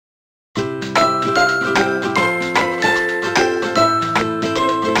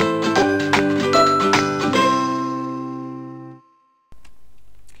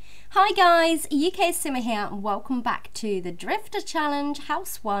Hi guys, UK Simmer here and welcome back to the Drifter Challenge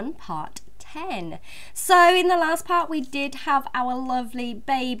House 1 Part 10. So in the last part we did have our lovely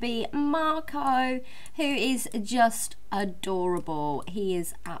baby Marco, who is just adorable. He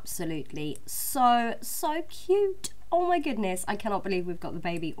is absolutely so cute. Oh my goodness, I cannot believe we've got the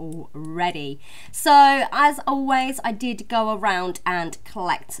baby already. So as always, I did go around and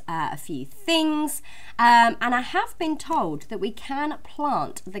collect a few things, and I have been told that we can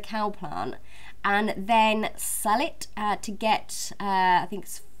plant the cow plant and then sell it to get I think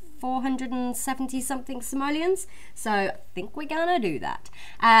it's 470 something simoleons. So I think we're gonna do that,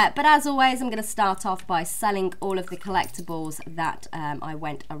 but as always I'm gonna start off by selling all of the collectibles that I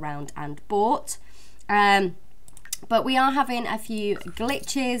went around and bought. But we are having a few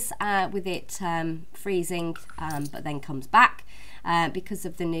glitches with it freezing, but then comes back because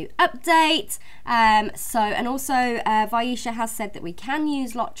of the new update. And also Vaisha has said that we can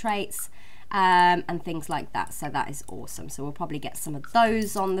use lot traits and things like that. So that is awesome. So we'll probably get some of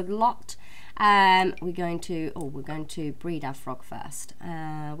those on the lot. We're going to breed our frog first.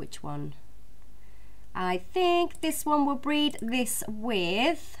 Which one? I think this one will breed this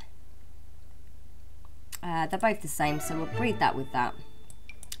with. They're both the same, so we'll breed that with that.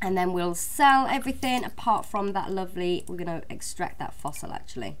 And then we'll sell everything apart from that lovely, we're going to extract that fossil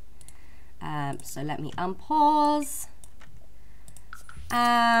actually. So let me unpause.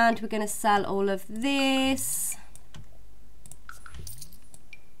 And we're going to sell all of this.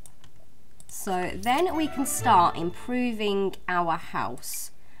 So then we can start improving our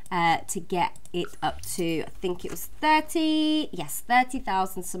house to get it up to, I think it was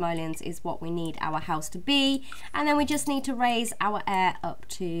 30,000 simoleons is what we need our house to be. And then we just need to raise our heir up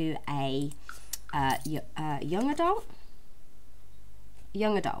to a young adult.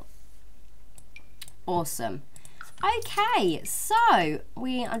 Awesome. Okay, so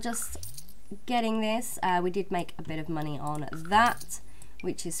we are just getting this. We did make a bit of money on that,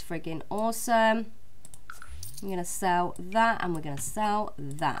 which is friggin' awesome. I'm going to sell that and we're going to sell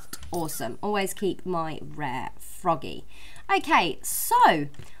that. Awesome. Always keep my rare froggy. Okay, so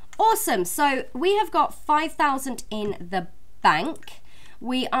awesome. So we have got 5,000 in the bank.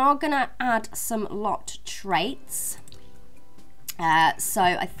 We are going to add some lot traits. So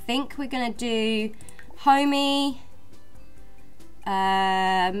I think we're going to do homey,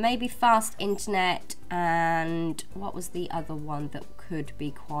 maybe fast internet, and what was the other one that could be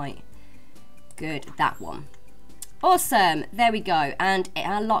quite good? That one. Awesome, there we go, and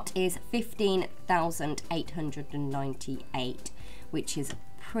our lot is 15,898, which is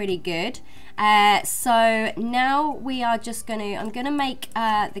pretty good. So now we are just I'm gonna make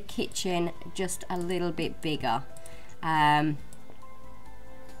the kitchen just a little bit bigger.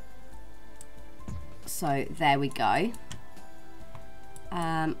 So there we go.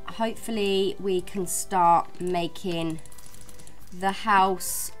 Hopefully we can start making the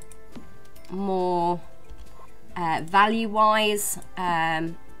house more value-wise.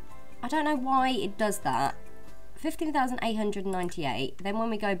 I don't know why it does that. 15,898. Then when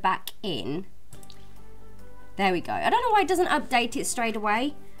we go back in, there we go. I don't know why it doesn't update it straight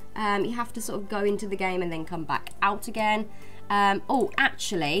away. You have to sort of go into the game and then come back out again. Oh,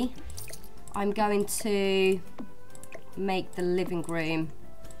 actually, I'm going to make the living room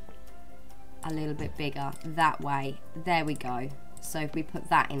a little bit bigger that way. There we go. So if we put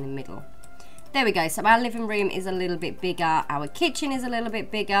that in the middle. There we go. So our living room is a little bit bigger. Our kitchen is a little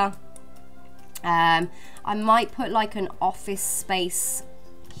bit bigger. I might put like an office space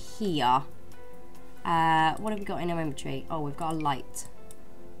here. What have we got in our inventory? Oh, we've got a light.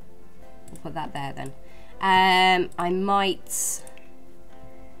 We'll put that there then. I might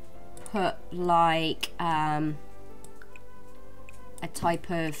put like a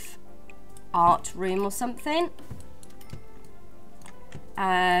type of art room or something.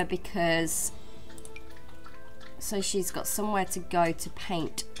 Because so she's got somewhere to go to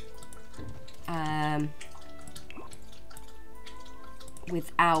paint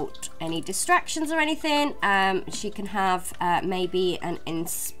without any distractions or anything. She can have maybe an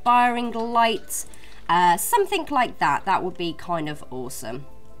inspiring light, something like that. That would be kind of awesome.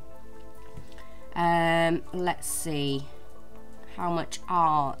 Let's see, how much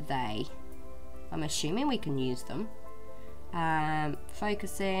are they? I'm assuming we can use them.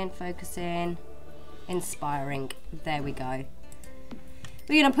 Focusing, inspiring. There we go.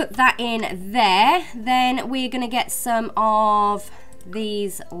 We're going to put that in there. Then we're going to get some of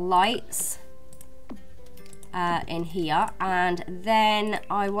these lights in here. And then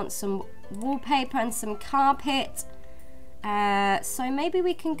I want some wallpaper and some carpet. So maybe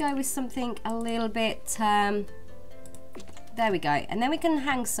we can go with something a little bit There we go. And then we can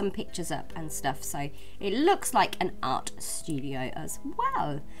hang some pictures up and stuff. So it looks like an art studio as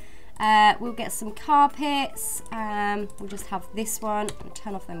well. We'll get some carpets. We'll just have this one. I'll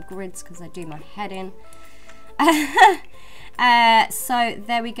turn off them grids because I do my head in. So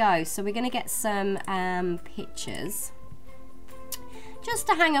there we go. So we're going to get some pictures just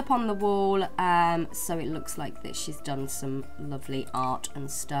to hang up on the wall, so it looks like that she's done some lovely art and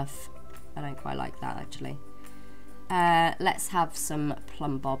stuff. I don't quite like that actually. Let's have some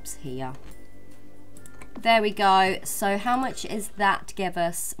plumb bobs here. There we go. So how much is that to give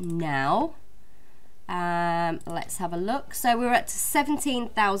us now? Let's have a look. So we're at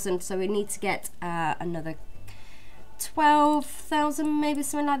 17,000, so we need to get another 12,000, maybe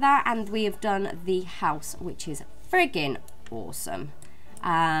something like that, and we have done the house, which is friggin' awesome.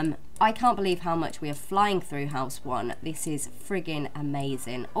 I can't believe how much we are flying through house 1. This is friggin'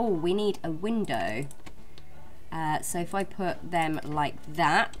 amazing. Oh, we need a window. So if I put them like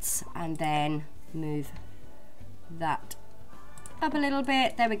that and then move that up a little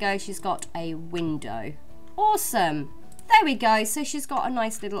bit, there we go, she's got a window. Awesome. There we go. So she's got a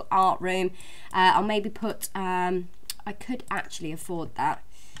nice little art room. I'll maybe put, I could actually afford that.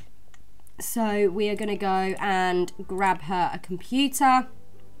 So we are going to go and grab her a computer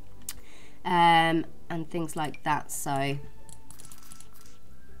and things like that. So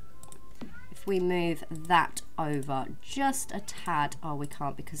if we move that over just a tad, oh, we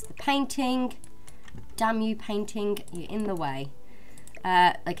can't because the painting, damn you painting, you're in the way.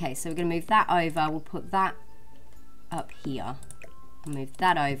 Okay, so we're going to move that over. We'll put that up here. Move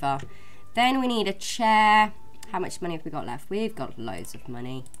that over. Then we need a chair. How much money have we got left? We've got loads of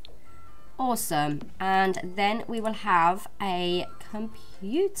money. Awesome. And then we will have a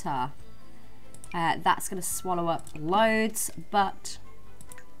computer. That's going to swallow up loads, but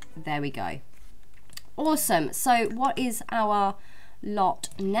there we go. Awesome. So what is our lot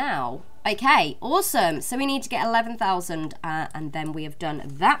now? Okay, awesome. So we need to get 11,000 and then we have done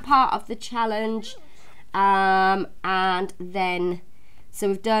that part of the challenge. And then, so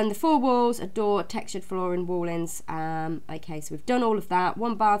we've done the 4 walls, a door, textured flooring, wall-ins. Okay, so we've done all of that.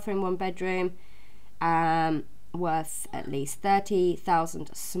 1 bathroom, 1 bedroom, worth at least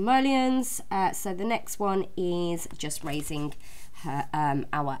 30,000 simoleons. So the next one is just raising her,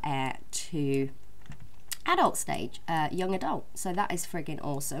 our heir to adult stage, young adult. So that is friggin'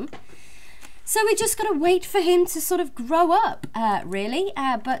 awesome. So we just got to wait for him to sort of grow up, really.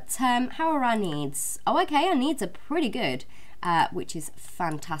 But how are our needs? Oh, okay, our needs are pretty good, which is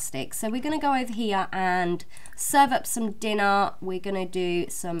fantastic. So we're going to go over here and serve up some dinner. We're going to do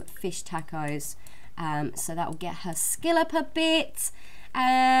some fish tacos. So that will get her skill up a bit.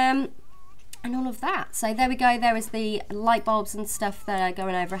 And all of that. So there we go. There is the light bulbs and stuff that are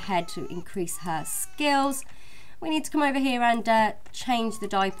going overhead to increase her skills. We need to come over here and change the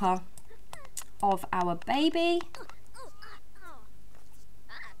diaper of our baby.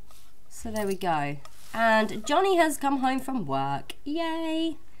 So there we go. And Johnny has come home from work.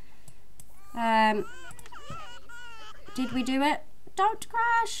 Yay. Did we do it? Don't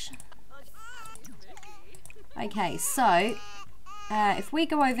crash. Okay, so if we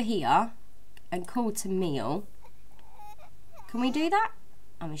go over here and call to meal, can we do that?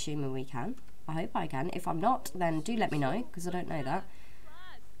 I'm assuming we can. I hope I can. If I'm not, then do let me know, because I don't know that.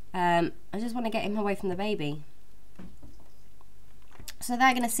 I just want to get him away from the baby. So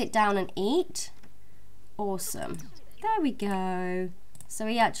they're going to sit down and eat. Awesome. There we go. So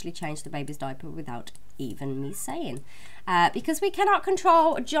he actually changed the baby's diaper without even me saying. Because we cannot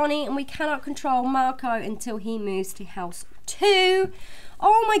control Johnny and we cannot control Marco until he moves to house 2.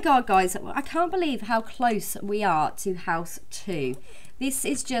 Oh my god, guys, I can't believe how close we are to house 2. This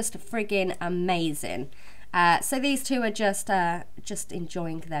is just friggin' amazing. So these two are just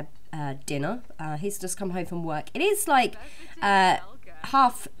enjoying their dinner. He's just come home from work. It is like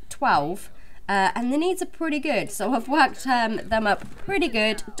 12:30, and the needs are pretty good. So I've worked them up pretty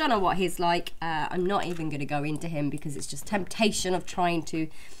good. Don't know what he's like. I'm not even going to go into him because it's just temptation of trying to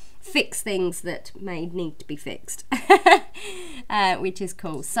fix things that may need to be fixed, which is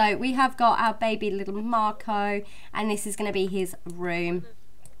cool. So we have got our baby little Marco, and this is going to be his room.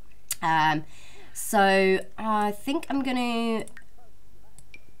 So I think I'm going to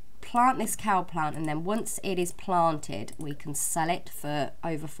plant this cow plant, and then once it is planted we can sell it for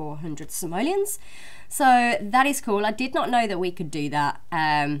over 400 simoleons. So that is cool. I did not know that we could do that.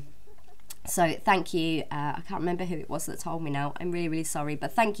 So thank you. I can't remember who it was that told me now. I'm really, really sorry,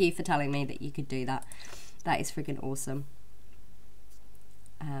 but thank you for telling me that you could do that. That is freaking awesome.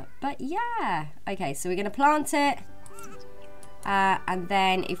 But yeah, okay, so we're going to plant it. And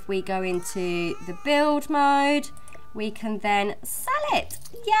then if we go into the build mode, we can then sell it.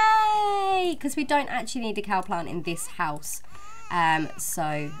 Yay! Because we don't actually need a cow plant in this house.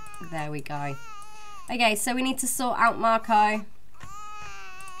 So there we go. Okay, so we need to sort out Marco.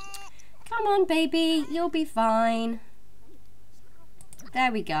 Come on, baby, you'll be fine.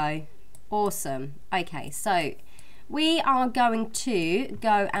 There we go. Awesome. Okay, so we are going to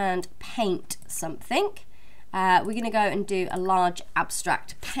go and paint something. We're going to go and do a large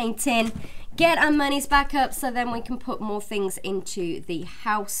abstract painting. Get our monies back up so then we can put more things into the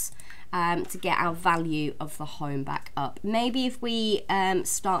house to get our value of the home back up. Maybe if we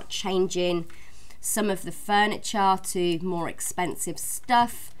start changing some of the furniture to more expensive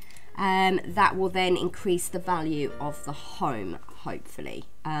stuff, that will then increase the value of the home, hopefully.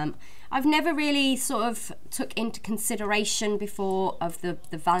 I've never really sort of took into consideration before of the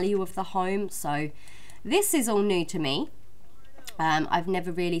value of the home, so this is all new to me. I've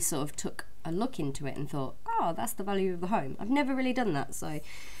never really sort of took a look into it and thought, oh, that's the value of the home. I've never really done that, so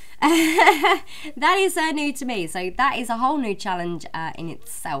that is new to me. So that is a whole new challenge in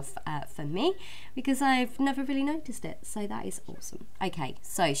itself for me, because I've never really noticed it. So that is awesome. Okay,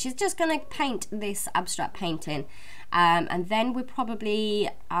 so she's just gonna paint this abstract painting, and then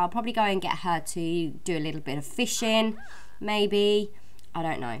I'll probably go and get her to do a little bit of fishing, maybe. I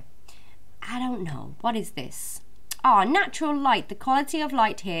don't know. What is this? Oh, natural light. The quality of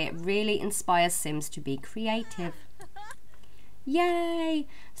light here really inspires Sims to be creative. Yay!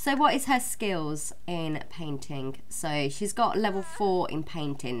 So what is her skills in painting? So she's got level 4 in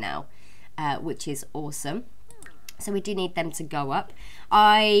painting now, which is awesome. So we do need them to go up.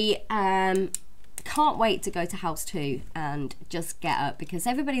 I can't wait to go to house 2 and just get up, because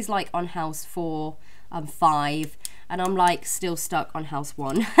everybody's like on house 4 and 5, and I'm like still stuck on house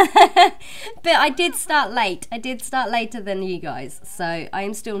 1. But I did start late. I did start later than you guys, so I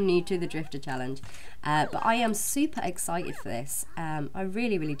am still new to the Drifter Challenge. But I am super excited for this. I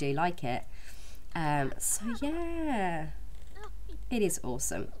really, really do like it. So yeah, it is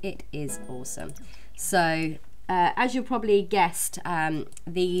awesome. It is awesome. So as you probably guessed,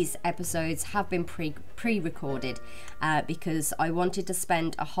 these episodes have been pre-recorded because I wanted to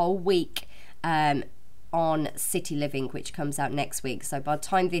spend a whole week on City Living, which comes out next week. So by the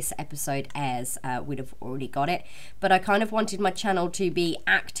time this episode airs, we'd have already got it. But I kind of wanted my channel to be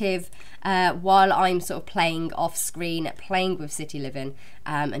active while I'm sort of playing off screen, playing with City Living,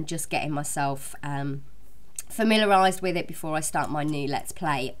 and just getting myself familiarised with it before I start my new Let's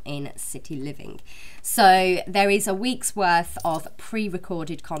Play in City Living. So there is a week's worth of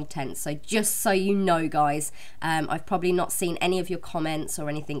pre-recorded content. So just so you know, guys, I've probably not seen any of your comments or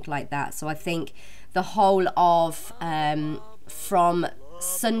anything like that. So I think the whole of from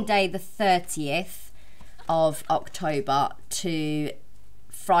Sunday the 30th of October to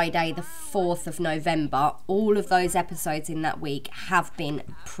Friday the 4th of November, all of those episodes in that week have been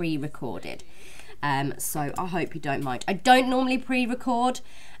pre-recorded. So I hope you don't mind. I don't normally pre-record.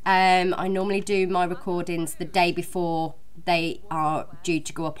 I normally do my recordings the day before they are due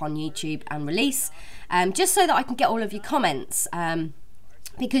to go up on YouTube and release, just so that I can get all of your comments,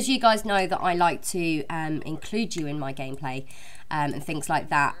 because you guys know that I like to include you in my gameplay and things like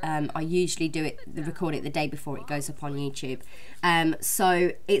that. I usually record it the day before it goes up on YouTube.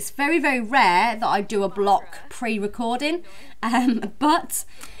 So it's very, very rare that I do a block pre-recording, but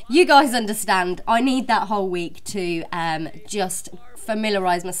you guys understand, I need that whole week to just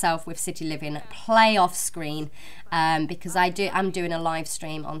familiarise myself with City Living, play off screen, because I'm doing a live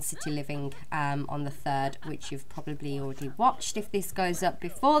stream on City Living on the 3rd, which you've probably already watched if this goes up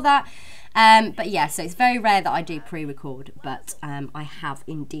before that. But yeah, so it's very rare that I do pre-record, but I have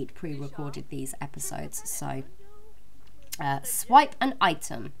indeed pre-recorded these episodes. So swipe an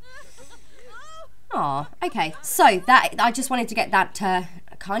item. Oh, okay. So that I just wanted to get that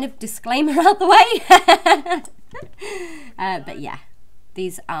kind of disclaimer out the way. But yeah,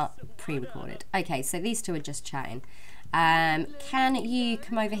 these are pre-recorded. Okay, so these two are just chatting. Can you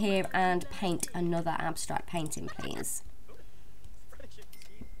come over here and paint another abstract painting, please?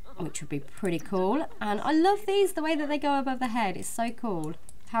 Which would be pretty cool. And I love these, the way that they go above the head. It's so cool.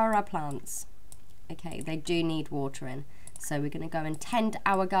 How are our plants? Okay, they do need watering. So we're going to go and tend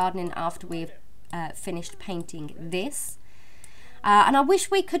our gardening after we've finished painting this. And I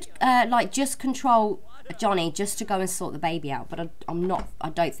wish we could like just control Johnny just to go and sort the baby out, but I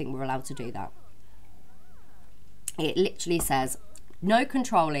don't think we're allowed to do that. It literally says no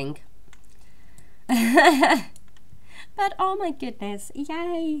controlling. But oh my goodness,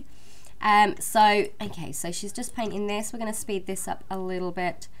 yay. So okay, so she's just painting this. We're going to speed this up a little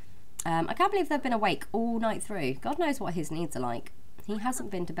bit. I can't believe they've been awake all night through. God knows what his needs are like. He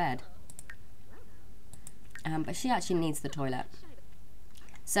hasn't been to bed. but she actually needs the toilet.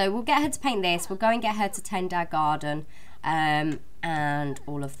 So we'll get her to paint this. We'll go and get her to tend our garden, and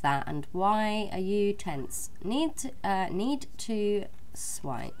all of that. And why are you tense? Need to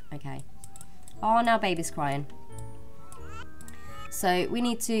swipe. Okay. Oh, now baby's crying. So we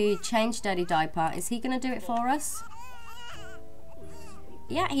need to change dirty diaper. Is he going to do it for us?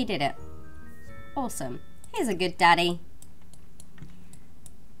 Yeah, he did it. Awesome. He's a good daddy.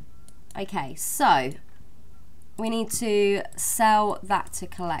 Okay, so we need to sell that to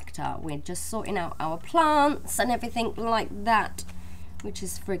collector. We're just sorting out our plants and everything like that, which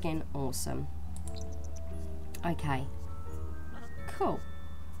is friggin' awesome. Okay, cool.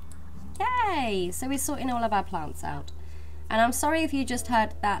 Yay! So we're sorting all of our plants out. And I'm sorry if you just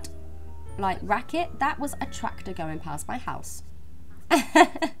heard that, like, racket. That was a tractor going past my house.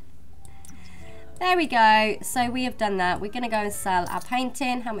 There we go. So we have done that. We're going to go and sell our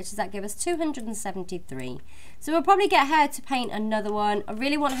painting. How much does that give us? 273. So we'll probably get her to paint another one. I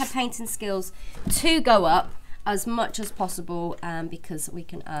really want her painting skills to go up as much as possible, because we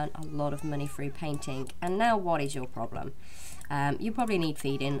can earn a lot of money through painting. And now, what is your problem? You probably need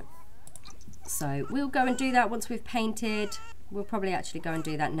feeding. So we'll go and do that once we've painted. We'll probably actually go and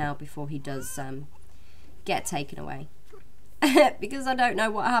do that now before he does get taken away. Because I don't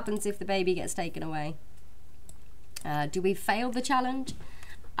know what happens if the baby gets taken away. Do we fail the challenge?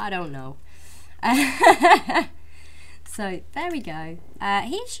 I don't know. So there we go.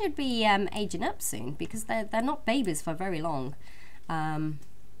 He should be aging up soon, because they're not babies for very long. But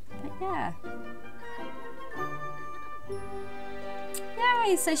yeah.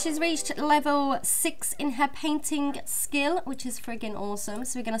 Yay, so she's reached level 6 in her painting skill, which is friggin' awesome.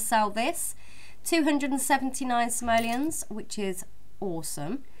 So we're going to sell this. 279 simoleons, which is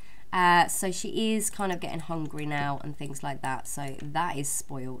awesome. So she is kind of getting hungry now and things like that. So that is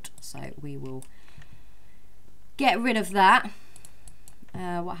spoiled. So we will get rid of that.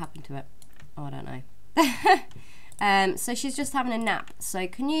 What happened to it? Oh, I don't know. So she's just having a nap. So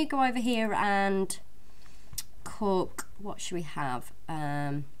can you go over here and cook? What should we have?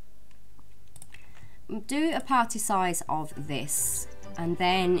 Do a party size of this, and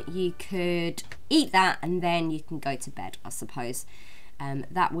then you could eat that, and then you can go to bed, I suppose.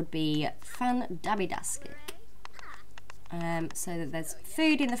 That would be fan-dabby-dastic. So that there's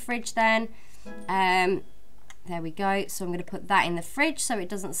food in the fridge then. There we go. So I'm going to put that in the fridge so it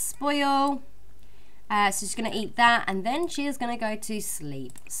doesn't spoil. So she's going to eat that, and then she is going to go to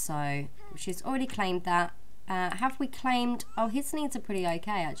sleep. So she's already claimed that. Have we claimed? Oh, his needs are pretty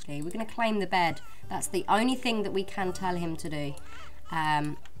okay, actually. We're going to claim the bed. That's the only thing that we can tell him to do.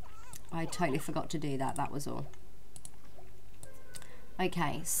 I totally forgot to do that. That was all.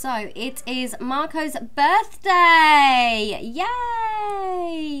 Okay, so it is Marco's birthday.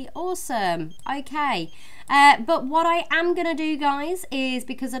 Yay! Awesome. Okay. But what I am going to do, guys, is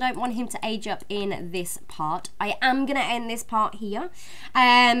because I don't want him to age up in this part, I am going to end this part here.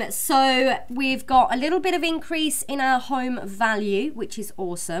 So we've got a little bit of increase in our home value, which is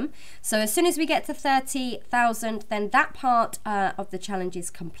awesome. So as soon as we get to 30,000, then that part of the challenge is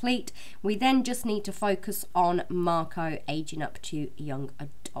complete. We then just need to focus on Marco aging up to young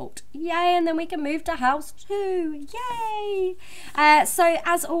adult. Yay! And then we can move to house 2. Yay! So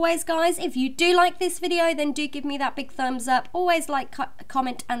as always, guys, if you do like this video, then do give me that big thumbs up. Always like,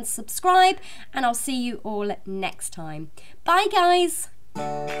 comment and subscribe, and I'll see you all next time. Bye, guys.